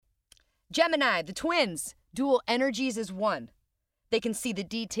Gemini, the twins, dual energies as one. They can see the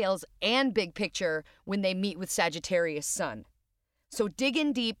details and big picture when they meet with Sagittarius Sun. So dig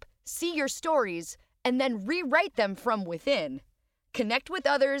in deep, see your stories, and then rewrite them from within. Connect with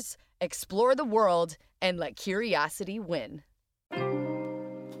others, explore the world, and let curiosity win.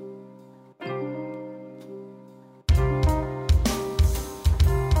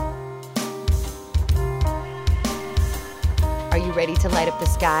 Are you ready to light up the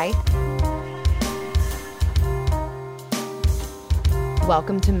sky?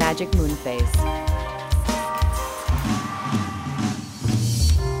 Welcome to Magic Moon Phase.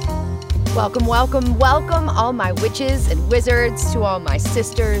 Welcome, welcome, welcome, all my witches and wizards, to all my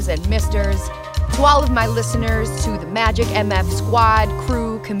sisters and misters, to all of my listeners, to the Magic MF squad,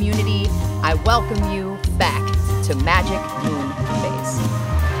 crew, community. I welcome you back to Magic Moon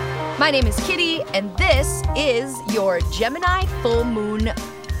Phase. My name is Kitty, and this is your Gemini full moon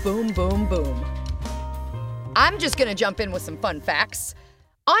boom, boom, boom. I'm just gonna jump in with some fun facts.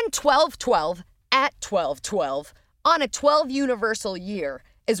 On 12/12, at 12/12, on a 12 universal year,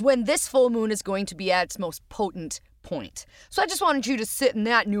 is when this full moon is going to be at its most potent point. So I just wanted you to sit in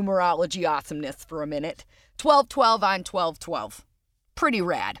that numerology awesomeness for a minute. 12/12 on 12/12. Pretty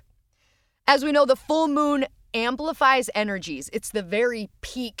rad. As we know, the full moon amplifies energies. It's the very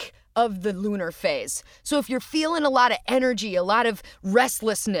peak of the lunar phase. So if you're feeling a lot of energy, a lot of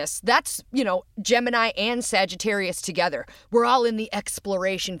restlessness, that's, Gemini and Sagittarius together. We're all in the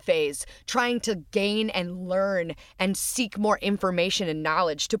exploration phase, trying to gain and learn and seek more information and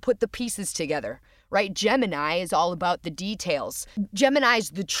knowledge to put the pieces together, right? Gemini is all about the details.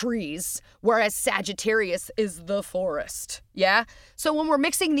 Gemini's the trees, whereas Sagittarius is the forest, yeah? So when we're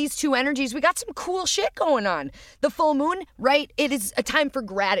mixing these two energies, we got some cool shit going on. The full moon, right? It is a time for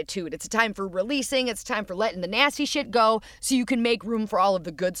gratitude. It's a time for releasing. It's a time for letting the nasty shit go so you can make room for all of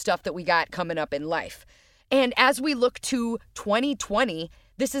the good stuff that we got coming up in life. And as we look to 2020,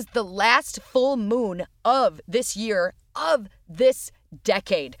 this is the last full moon of this year, of this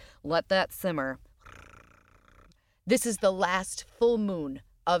decade. Let that simmer. This is the last full moon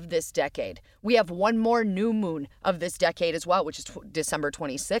of this decade. We have one more new moon of this decade as well, which is December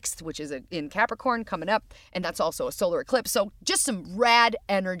 26th, which is in Capricorn coming up, and that's also a solar eclipse. So just some rad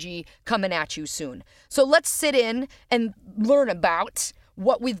energy coming at you soon. So let's sit in and learn about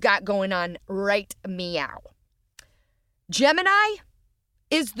what we've got going on right meow. Gemini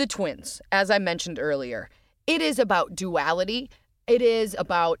is the twins, as I mentioned earlier. It is about duality. It is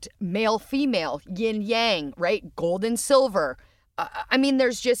about male-female, yin-yang, right? Gold and silver.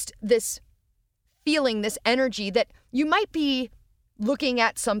 There's just this feeling, this energy that you might be looking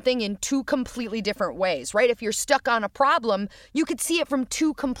at something in two completely different ways, right? If you're stuck on a problem, you could see it from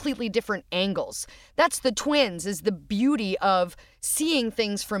two completely different angles. That's the twins, is the beauty of seeing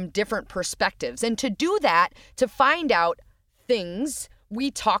things from different perspectives. And to do that, to find out things,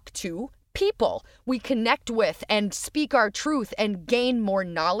 we talk to people. We connect with and speak our truth and gain more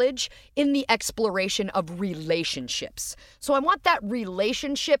knowledge in the exploration of relationships. So I want that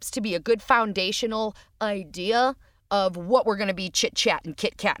relationships to be a good foundational idea of what we're going to be chit-chatting,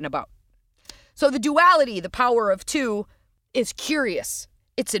 kit-catting about. So the duality, the power of two, is curious.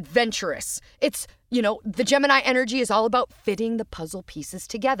 It's adventurous. It's, the Gemini energy is all about fitting the puzzle pieces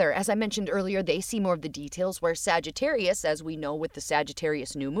together. As I mentioned earlier, they see more of the details, where Sagittarius, as we know with the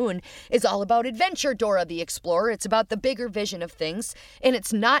Sagittarius new moon, is all about adventure, Dora the Explorer. It's about the bigger vision of things, and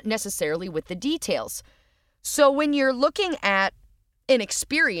it's not necessarily with the details. So when you're looking at an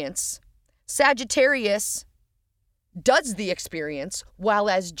experience, Sagittarius does the experience, while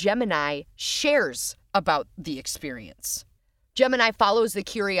as Gemini shares about the experience. Gemini follows the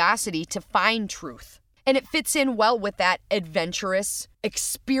curiosity to find truth, and it fits in well with that adventurous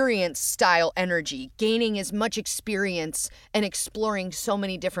experience style energy, gaining as much experience and exploring so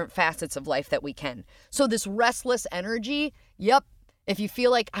many different facets of life that we can. So this restless energy, if you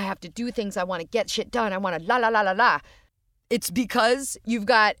feel like I have to do things, I want to get shit done, I want to la la la la la, it's because you've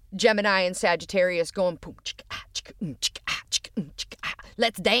got Gemini and Sagittarius going,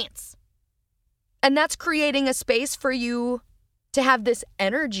 let's dance. And that's creating a space for you to have this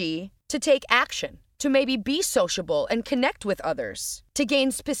energy to take action, to maybe be sociable and connect with others, to gain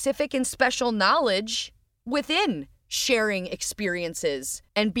specific and special knowledge within sharing experiences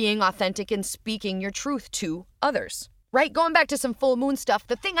and being authentic and speaking your truth to others, right? Going back to some full moon stuff,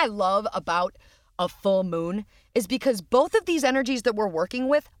 the thing I love about a full moon is because both of these energies that we're working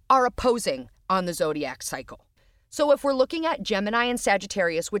with are opposing on the zodiac cycle. So if we're looking at Gemini and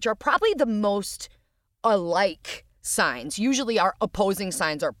Sagittarius, which are probably the most alike signs, usually our opposing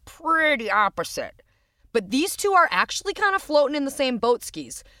signs are pretty opposite. But these two are actually kind of floating in the same boat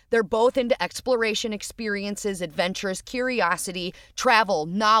skis. They're both into exploration, experiences, adventures, curiosity, travel,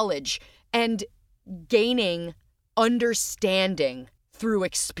 knowledge, and gaining understanding through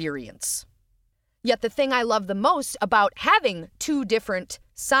experience. Yet the thing I love the most about having two different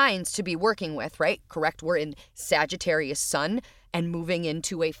signs to be working with, right? Correct, we're in Sagittarius Sun and moving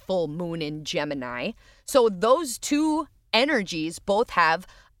into a full moon in Gemini. So those two energies both have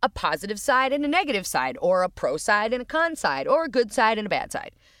a positive side and a negative side, or a pro side and a con side, or a good side and a bad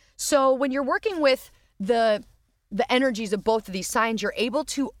side. So when you're working with the energies of both of these signs, you're able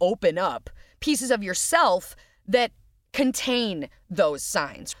to open up pieces of yourself that contain those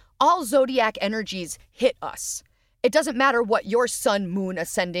signs. All zodiac energies hit us. It doesn't matter what your sun, moon,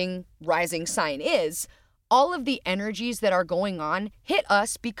 ascending, rising sign is. All of the energies that are going on hit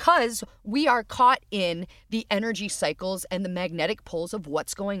us because we are caught in the energy cycles and the magnetic poles of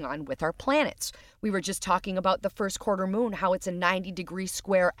what's going on with our planets. We were just talking about the first quarter moon, how it's a 90-degree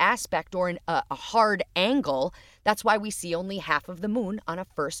square aspect or a hard angle. That's why we see only half of the moon on a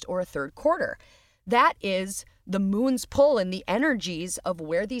first or a third quarter. That is the moon's pull and the energies of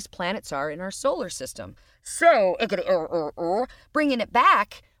where these planets are in our solar system. So, bringing it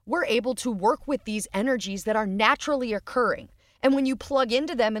back, we're able to work with these energies that are naturally occurring. And when you plug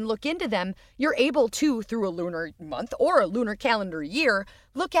into them and look into them, you're able to, through a lunar month or a lunar calendar year,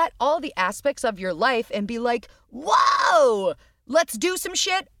 look at all the aspects of your life and be like, whoa, let's do some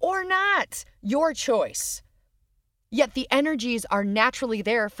shit or not. Your choice. Yet the energies are naturally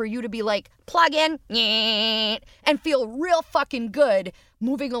there for you to be like, plug in, and feel real fucking good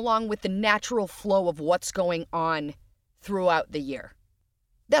moving along with the natural flow of what's going on throughout the year.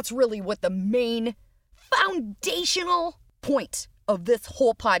 That's really what the main foundational point of this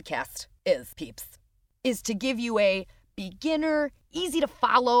whole podcast is, peeps, is to give you a beginner, easy to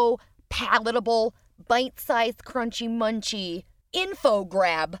follow, palatable, bite-sized, crunchy, munchy info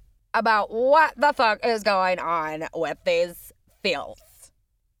grab about what the fuck is going on with these fields.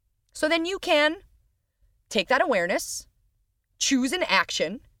 So then you can take that awareness, choose an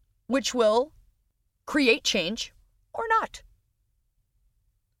action, which will create change or not.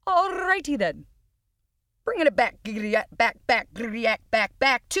 Alrighty then. Bringing it back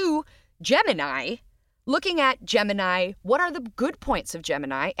to Gemini. Looking at Gemini, what are the good points of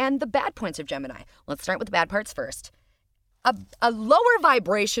Gemini and the bad points of Gemini? Let's start with the bad parts first. A lower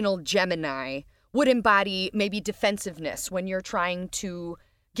vibrational Gemini would embody maybe defensiveness when you're trying to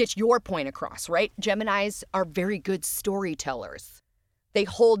get your point across, right? Geminis are very good storytellers. They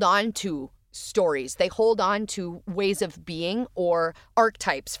hold on to stories. They hold on to ways of being or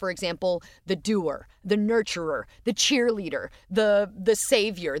archetypes. For example, the doer, the nurturer, the cheerleader, the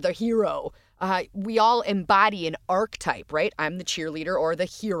savior, the hero. We all embody an archetype, right? I'm the cheerleader or the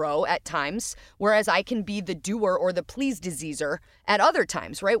hero at times, whereas I can be the doer or the please-diseaser at other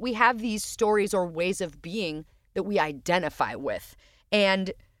times, right? We have these stories or ways of being that we identify with.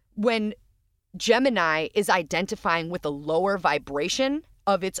 And when Gemini is identifying with a lower vibration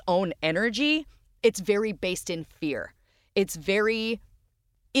of its own energy, it's very based in fear. It's very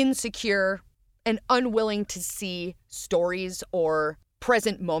insecure and unwilling to see stories or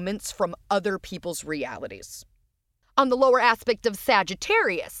present moments from other people's realities. On the lower aspect of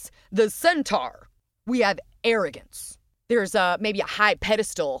Sagittarius, the centaur, we have arrogance. There's maybe a high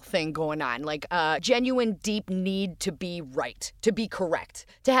pedestal thing going on, like a genuine deep need to be right, to be correct,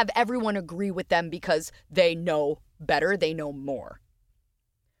 to have everyone agree with them because they know better, they know more.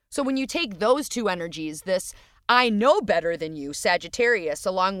 So when you take those two energies, this I know better than you, Sagittarius,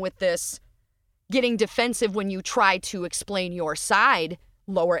 along with this getting defensive when you try to explain your side,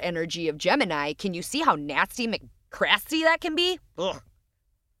 lower energy of Gemini, can you see how nasty McCrasty that can be? Ugh.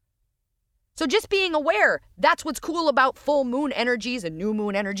 So just being aware, that's what's cool about full moon energies and new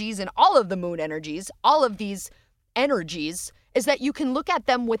moon energies and all of the moon energies, all of these energies, is that you can look at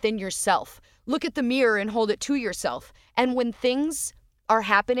them within yourself. Look at the mirror and hold it to yourself. And when things are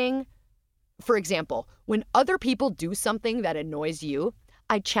happening, for example, when other people do something that annoys you,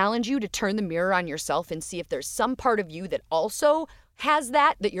 I challenge you to turn the mirror on yourself and see if there's some part of you that also has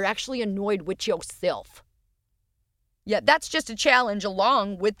that you're actually annoyed with yourself. Yeah, that's just a challenge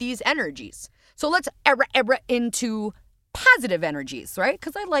along with these energies. So let's into positive energies, right?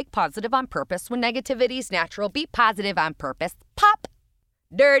 Because I like positive on purpose. When negativity is natural, be positive on purpose. Pop.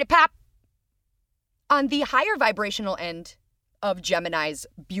 Dirty pop. On the higher vibrational end of Gemini's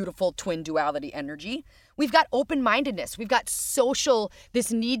beautiful twin duality energy, we've got open-mindedness. We've got social,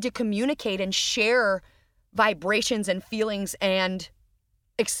 this need to communicate and share vibrations and feelings and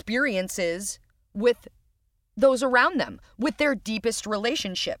experiences with those around them, with their deepest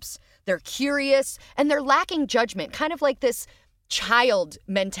relationships. they're curious, and they're lacking judgment, kind of like this child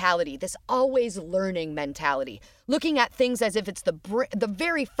mentality, this always learning mentality, looking at things as if it's the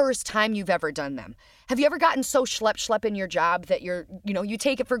very first time you've ever done them. Have you ever gotten so schlep in your job that you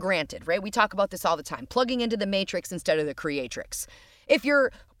take it for granted, right? We talk about this all the time, plugging into the matrix instead of the creatrix. If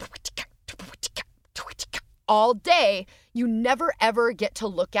you're all day, you never ever get to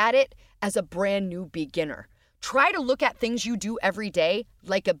look at it as a brand new beginner. Try to look at things you do every day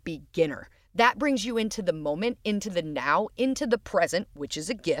like a beginner. That brings you into the moment, into the now, into the present, which is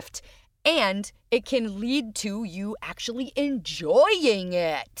a gift, and it can lead to you actually enjoying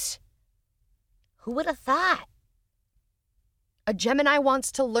it. Who would have thought? A Gemini wants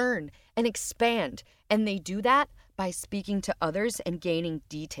to learn and expand, and they do that by speaking to others and gaining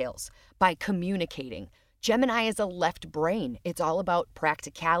details, by communicating. Gemini is a left brain. It's all about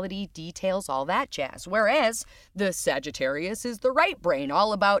practicality, details, all that jazz. Whereas the Sagittarius is the right brain,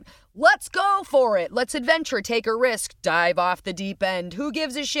 all about let's go for it. Let's adventure, take a risk, dive off the deep end. Who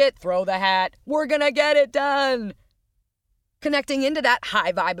gives a shit? Throw the hat. We're gonna get it done. Connecting into that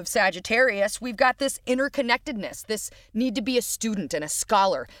high vibe of Sagittarius, we've got this interconnectedness, this need to be a student and a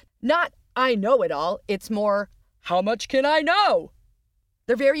scholar. Not I know it all. It's more, how much can I know?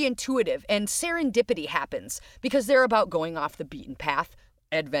 They're very intuitive, and serendipity happens because they're about going off the beaten path,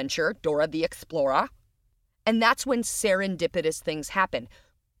 adventure, Dora the Explorer. And that's when serendipitous things happen.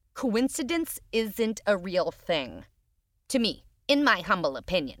 Coincidence isn't a real thing, to me, in my humble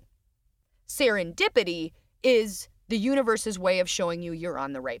opinion. Serendipity is the universe's way of showing you you're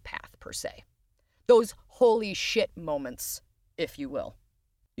on the right path, per se. Those holy shit moments, if you will.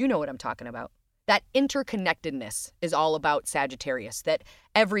 You know what I'm talking about. That interconnectedness is all about Sagittarius, that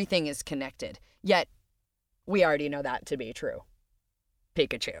everything is connected. Yet, we already know that to be true.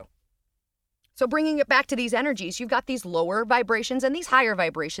 Pikachu. So bringing it back to these energies, you've got these lower vibrations and these higher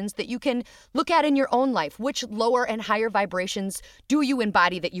vibrations that you can look at in your own life. Which lower and higher vibrations do you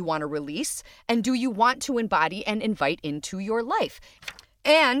embody that you want to release? And do you want to embody and invite into your life?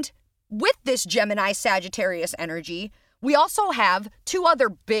 And with this Gemini Sagittarius energy, we also have two other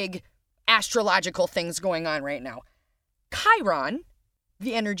big astrological things going on right now. Chiron,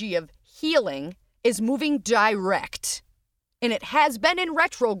 the energy of healing, is moving direct, and it has been in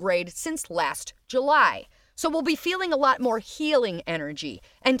retrograde since last July. So we'll be feeling a lot more healing energy.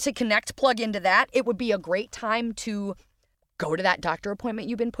 And to connect, plug into that, it would be a great time to go to that doctor appointment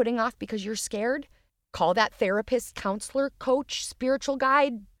you've been putting off because you're scared. Call that therapist, counselor, coach, spiritual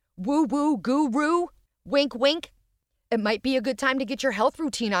guide, woo-woo, guru, wink, wink. It might be a good time to get your health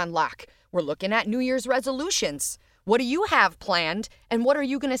routine on lock. We're looking at New Year's resolutions. What do you have planned, and what are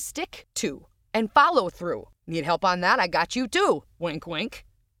you going to stick to and follow through? Need help on that? I got you too. Wink, wink.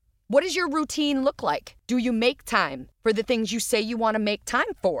 What does your routine look like? Do you make time for the things you say you want to make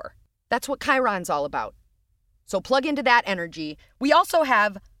time for? That's what Chiron's all about. So plug into that energy. We also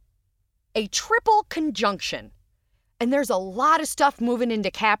have a triple conjunction. And there's a lot of stuff moving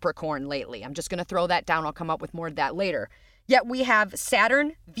into Capricorn lately. I'm just going to throw that down. I'll come up with more of that later. Yet we have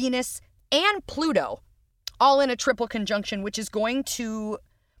Saturn, Venus, and Pluto all in a triple conjunction, which is going to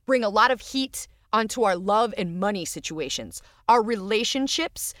bring a lot of heat onto our love and money situations, our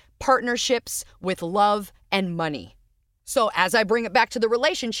relationships, partnerships with love and money. So as I bring it back to the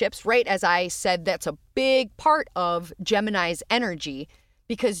relationships, right, as I said, that's a big part of Gemini's energy,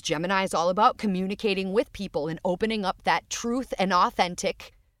 because Gemini is all about communicating with people and opening up that truth and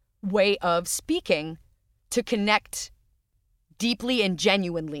authentic way of speaking to connect deeply and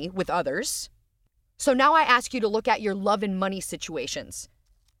genuinely with others. So now I ask you to look at your love and money situations.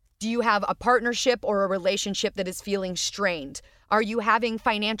 Do you have a partnership or a relationship that is feeling strained? Are you having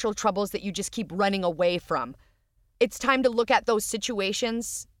financial troubles that you just keep running away from? It's time to look at those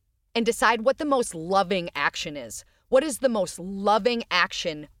situations and decide what the most loving action is. What is the most loving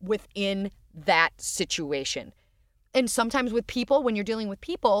action within that situation? And sometimes with people, when you're dealing with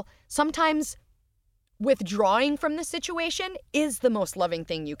people, sometimes withdrawing from the situation is the most loving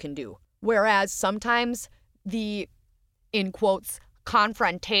thing you can do. Whereas sometimes the, in quotes,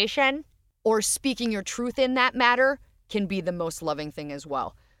 confrontation or speaking your truth in that matter can be the most loving thing as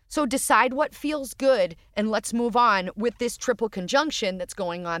well. So decide what feels good, and let's move on with this triple conjunction that's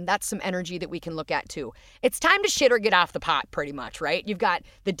going on. That's some energy that we can look at too. It's time to shit or get off the pot, pretty much, right? You've got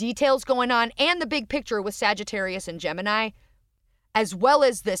the details going on and the big picture with Sagittarius and Gemini, as well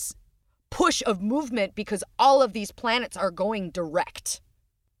as this push of movement because all of these planets are going direct.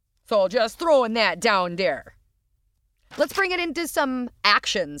 So just throwing that down there. Let's bring it into some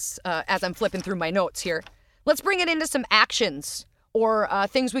actions as I'm flipping through my notes here. Let's bring it into some actions or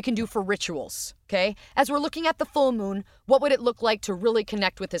things we can do for rituals, okay? As we're looking at the full moon, what would it look like to really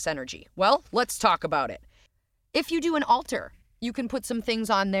connect with this energy? Well, let's talk about it. If you do an altar, you can put some things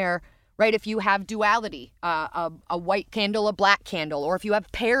on there, right? If you have duality, a white candle, a black candle, or if you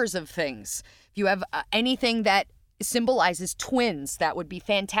have pairs of things, if you have anything that symbolizes twins, that would be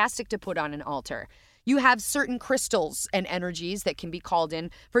fantastic to put on an altar. You have certain crystals and energies that can be called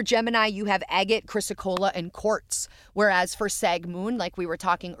in. For Gemini, you have agate, chrysocolla, and quartz. Whereas for Sag Moon, like we were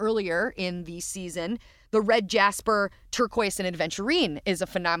talking earlier in the season, the red jasper, turquoise, and aventurine is a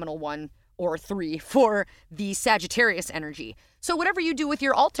phenomenal one, or 3, for the Sagittarius energy. So whatever you do with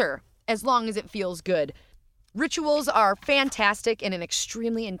your altar, as long as it feels good. Rituals are fantastic in an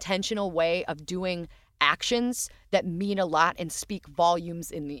extremely intentional way of doing actions that mean a lot and speak volumes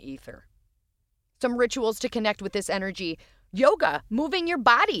in the ether. Some rituals to connect with this energy. Yoga, moving your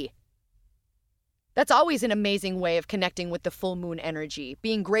body. That's always an amazing way of connecting with the full moon energy,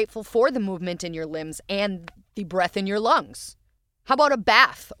 being grateful for the movement in your limbs and the breath in your lungs. How about a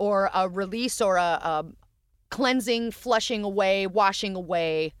bath or a release or a cleansing, flushing away, washing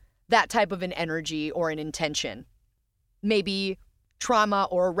away, that type of an energy or an intention? Maybe trauma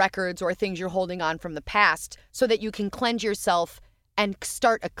or records or things you're holding on from the past so that you can cleanse yourself and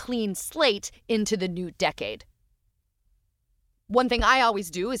start a clean slate into the new decade. One thing I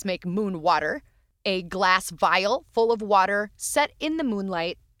always do is make moon water, a glass vial full of water set in the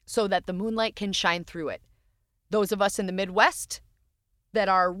moonlight so that the moonlight can shine through it. Those of us in the Midwest that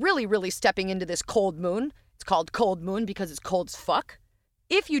are really, really stepping into this cold moon, it's called cold moon because it's cold as fuck.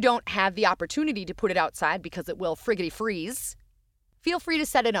 If you don't have the opportunity to put it outside because it will friggity freeze, feel free to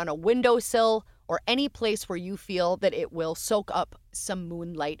set it on a windowsill or any place where you feel that it will soak up some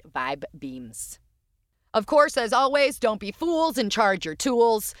moonlight vibe beams. Of course, as always, don't be fools and charge your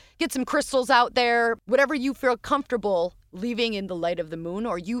tools. Get some crystals out there, whatever you feel comfortable leaving in the light of the moon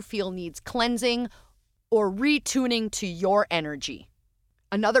or you feel needs cleansing or retuning to your energy.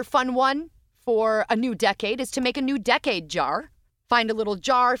 Another fun one for a new decade is to make a new decade jar. Find a little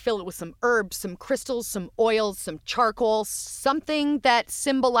jar, fill it with some herbs, some crystals, some oils, some charcoal, something that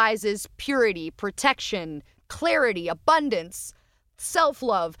symbolizes purity, protection, clarity, abundance,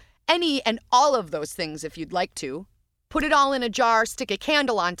 self-love, any and all of those things if you'd like to. Put it all in a jar, stick a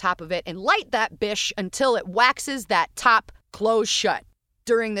candle on top of it, and light that bish until it waxes that top closed shut.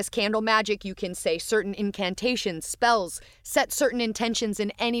 During this candle magic, you can say certain incantations, spells, set certain intentions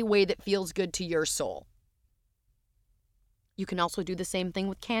in any way that feels good to your soul. You can also do the same thing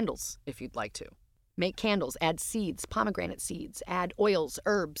with candles if you'd like to. Make candles, add seeds, pomegranate seeds, add oils,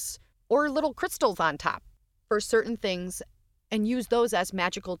 herbs, or little crystals on top for certain things and use those as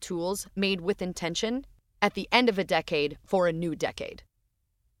magical tools made with intention at the end of a decade for a new decade.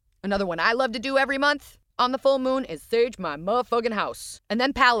 Another one I love to do every month on the full moon is sage my motherfucking house. And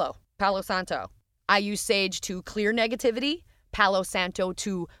then Palo Santo. I use sage to clear negativity, Palo Santo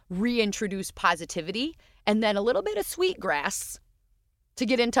to reintroduce positivity, and then a little bit of sweetgrass to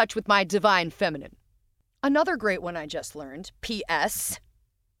get in touch with my divine feminine. Another great one I just learned, P.S.,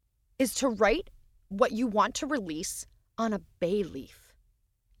 is to write what you want to release on a bay leaf.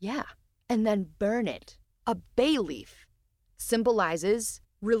 Yeah, and then burn it. A bay leaf symbolizes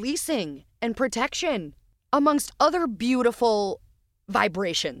releasing and protection, amongst other beautiful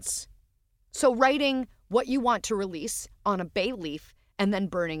vibrations. So writing what you want to release on a bay leaf and then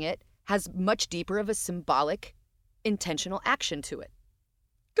burning it has much deeper of a symbolic, intentional action to it.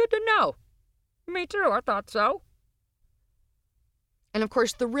 Good to know. Me too, I thought so. And of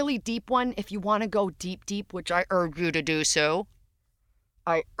course, the really deep one, if you want to go deep, which I urge you to do so,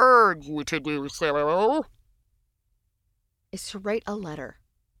 is to write a letter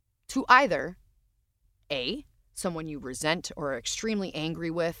to either A, someone you resent or are extremely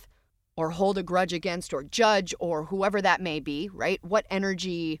angry with, or hold a grudge against, or judge, or whoever that may be, right? What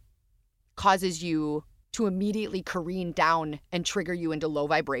energy causes you to immediately careen down and trigger you into low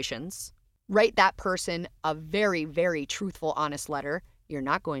vibrations? Write that person a very, very truthful, honest letter. You're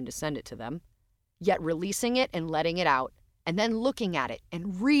not going to send it to them, yet releasing it and letting it out, and then looking at it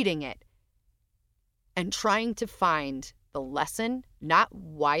and reading it and trying to find the lesson, not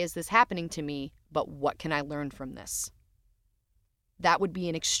why is this happening to me, but what can I learn from this? That would be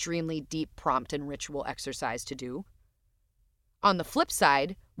an extremely deep prompt and ritual exercise to do. On the flip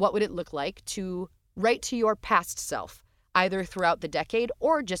side, what would it look like to write to your past self, either throughout the decade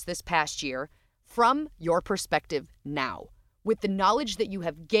or just this past year, from your perspective now, with the knowledge that you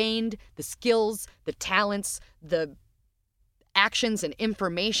have gained, the skills, the talents, the actions and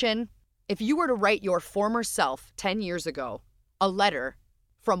information? If you were to write your former self 10 years ago a letter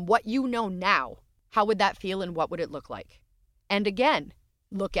from what you know now, how would that feel and what would it look like? and again.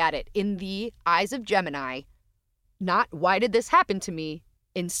 Look at it in the eyes of Gemini. Not, why did this happen to me?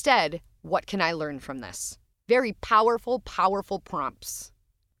 Instead, what can I learn from this? Very powerful, powerful prompts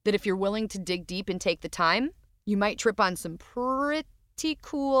that if you're willing to dig deep and take the time, you might trip on some pretty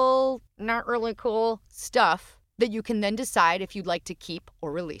cool, not really cool stuff that you can then decide if you'd like to keep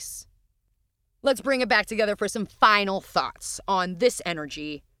or release. Let's bring it back together for some final thoughts on this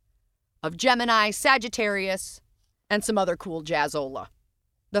energy of Gemini, Sagittarius, and some other cool jazzola.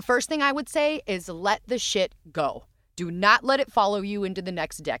 The first thing I would say is let the shit go. Do not let it follow you into the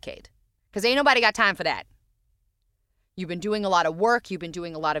next decade, because ain't nobody got time for that. You've been doing a lot of work. You've been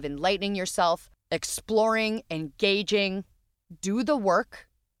doing a lot of enlightening yourself, exploring, engaging. Do the work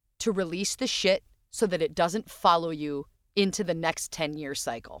to release the shit so that it doesn't follow you into the next 10-year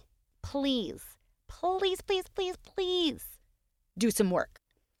cycle. Please, please, please, please, please do some work.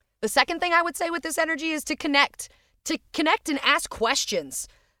 The second thing I would say with this energy is to connect and ask questions.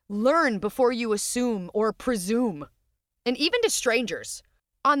 Learn before you assume or presume. And even to strangers.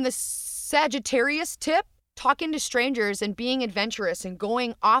 On the Sagittarius tip, talking to strangers and being adventurous and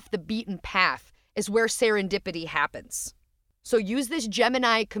going off the beaten path is where serendipity happens. So use this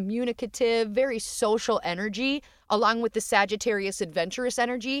Gemini communicative, very social energy along with the Sagittarius adventurous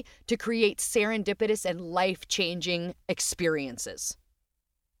energy to create serendipitous and life-changing experiences.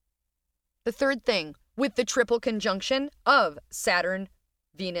 The third thing, with the triple conjunction of Saturn,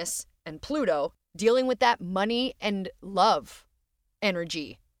 Venus, and Pluto, dealing with that money and love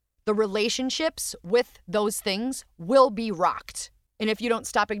energy. The relationships with those things will be rocked. And if you don't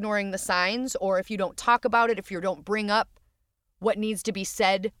stop ignoring the signs, or if you don't talk about it, if you don't bring up what needs to be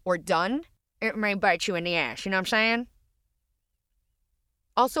said or done, it may bite you in the ass. You know what I'm saying?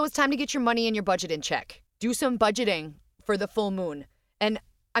 Also, it's time to get your money and your budget in check. Do some budgeting for the full moon. And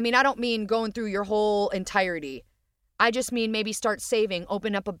I don't mean going through your whole entirety. I just mean maybe start saving,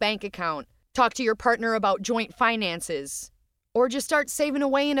 open up a bank account, talk to your partner about joint finances, or just start saving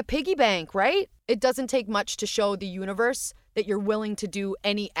away in a piggy bank, right? It doesn't take much to show the universe that you're willing to do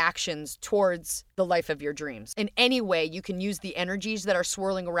any actions towards the life of your dreams. In any way you can use the energies that are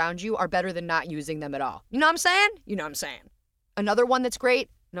swirling around you are better than not using them at all. You know what I'm saying? You know what I'm saying. Another one that's great,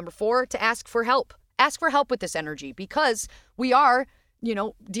 number 4, to ask for help. Ask for help with this energy because we are,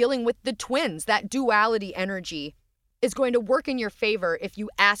 dealing with the twins. That duality energy is going to work in your favor if you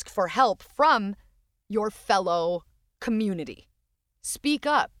ask for help from your fellow community. Speak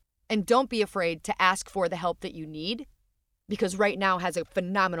up and don't be afraid to ask for the help that you need, because right now has a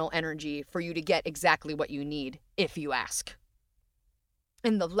phenomenal energy for you to get exactly what you need if you ask.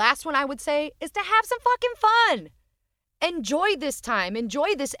 And the last one I would say is to have some fucking fun. Enjoy this time.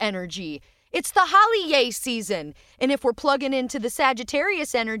 Enjoy this energy. It's the holiday season. And if we're plugging into the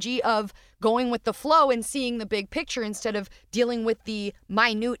Sagittarius energy of going with the flow and seeing the big picture instead of dealing with the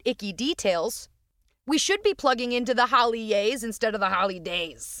minute, icky details, we should be plugging into the holidays instead of the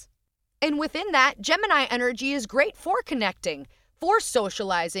holidays. And within that, Gemini energy is great for connecting, for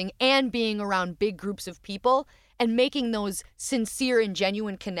socializing, and being around big groups of people and making those sincere and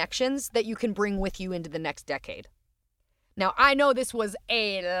genuine connections that you can bring with you into the next decade. Now, I know this was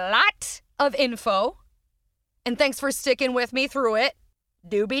a lot of info, and thanks for sticking with me through it.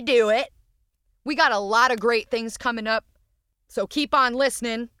 Doobie do it. We got a lot of great things coming up, so keep on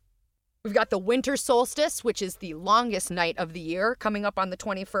listening. We've got the winter solstice, which is the longest night of the year, coming up on the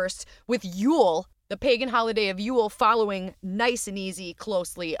 21st, with Yule, the pagan holiday of Yule, following nice and easy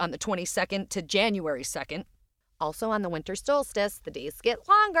closely on the 22nd to January 2nd. Also on the winter solstice, the days get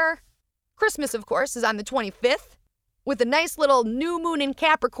longer. Christmas, of course, is on the 25th, with a nice little new moon in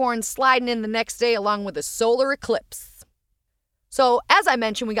Capricorn sliding in the next day along with a solar eclipse. So, as I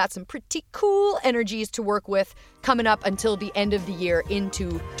mentioned, we got some pretty cool energies to work with coming up until the end of the year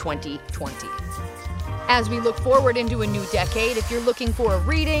into 2020. As we look forward into a new decade, if you're looking for a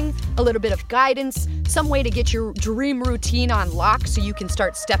reading, a little bit of guidance, some way to get your dream routine on lock so you can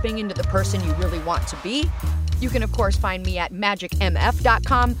start stepping into the person you really want to be, you can, of course, find me at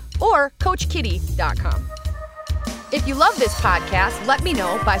magicmf.com or coachkitty.com. If you love this podcast, let me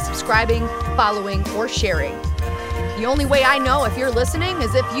know by subscribing, following, or sharing. The only way I know if you're listening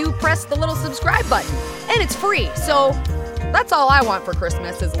is if you press the little subscribe button, and it's free, so that's all I want for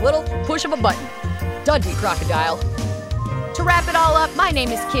Christmas is a little push of a button. Dudley Crocodile. To wrap it all up, my name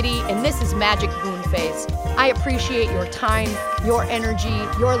is Kitty, and this is Magic Moon Phase. I appreciate your time, your energy,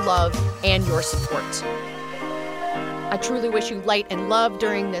 your love, and your support. I truly wish you light and love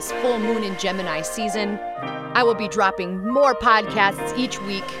during this full moon in Gemini season. I will be dropping more podcasts each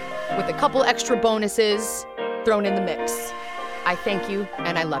week with a couple extra bonuses thrown in the mix. I thank you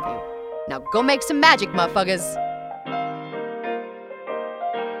and I love you. Now go make some magic, motherfuckers.